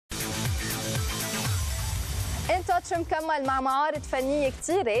انتوتش مكمل مع معارض فنية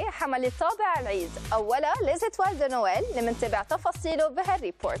كتيرة حملت طابع العيد، أولها ليز إتوال دو نويل اللي منتابع تفاصيله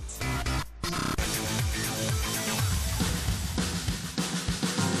بهالريبورت.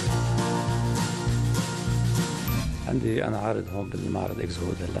 عندي أنا عارض هون بالمعرض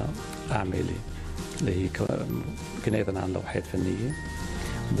إكزود هلا أعمالي اللي هي كناية عن لوحات فنية،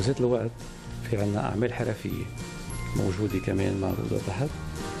 وبذات الوقت في عنا أعمال حرفية موجودة كمان معروضة تحت،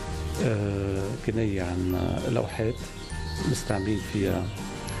 كناية عن لوحات مستعملين فيها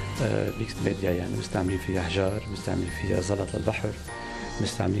ميكس ميديا، يعني مستعملين فيها أحجار، مستعملين فيها زلط للبحر،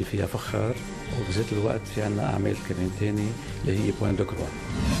 مستعملين فيها فخار، وبذات الوقت في عنا أعمال كمان تاني اللي هي بوين دو كروا.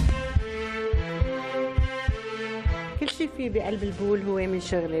 كل شيء فيه بقلب البول هو من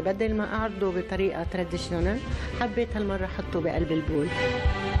شغلي، بدل ما أعرضه بطريقة تراديشنال حبيت هالمرة أحطه بقلب البول.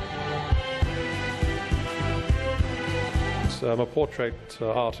 I'm a portrait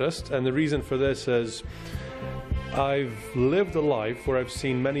artist, and the reason for this is I've lived a life where I've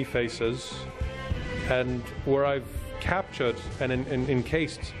seen many faces and where I've captured and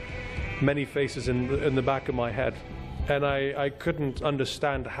encased many faces in the back of my head. And I couldn't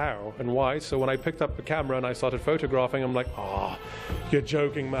understand how and why, so when I picked up the camera and I started photographing, I'm like, oh, you're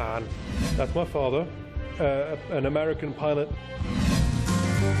joking, man. That's my father, an American pilot.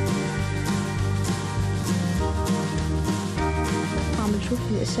 عم نشوف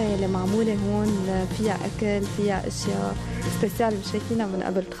الاشياء اللي معموله هون، فيها اكل، فيها اشياء سبيسيال مش شايفينها من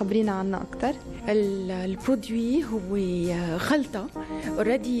قبل، تخبرينا عنها اكثر. البرودوي هو خلطه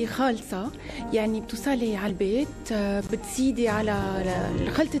اوريدي خالصه، يعني بتوصلي على البيت بتزيدي على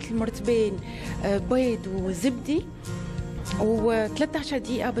خلطه المرتبين بيض وزبده، و13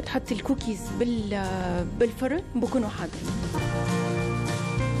 دقيقه بتحطي الكوكيز بالفرن بكونوا حاضرين.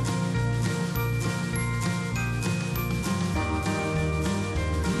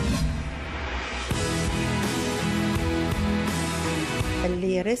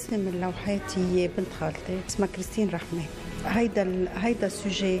 اللي رسم اللوحات هي بنت خالتي اسمها كريستين رحمة. هيدا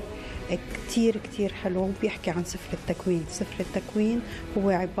السوجي كتير حلو، بيحكي عن سفر التكوين. سفر التكوين هو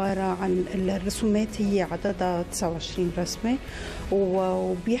عبارة عن الرسومات، هي عددها 29 رسمة،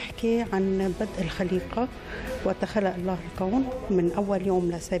 وبيحكي عن بدء الخليقة وتخلق الله الكون من أول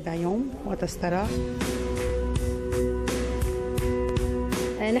يوم لسابع يوم وتستراح.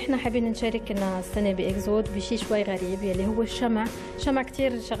 نحن حابين نشاركنا السنة بإكزود بشيء شوي غريب يلي هو الشمع. شمع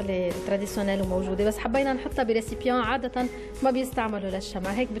كتير شغلة تراديشنال وموجودة، بس حبينا نحطها بريسيبيان عادة ما بيستعملوا للشمع،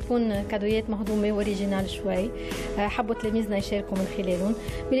 هيك بتكون كادويات مهضومة وريجينال شوي، حبوا تلاميذنا يشاركوا من خلالهم،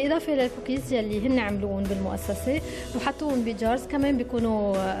 بالإضافة للكوكيز يلي هن عملوهم بالمؤسسة وحطوهم بجارز، كمان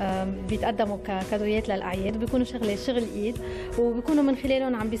بيكونوا بيتقدموا ككادويات للأعياد، وبيكونوا شغل إيد، وبيكونوا من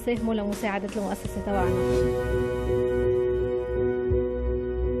خلالهم عم بيساهموا لمساعدة المؤسسة تبعنا.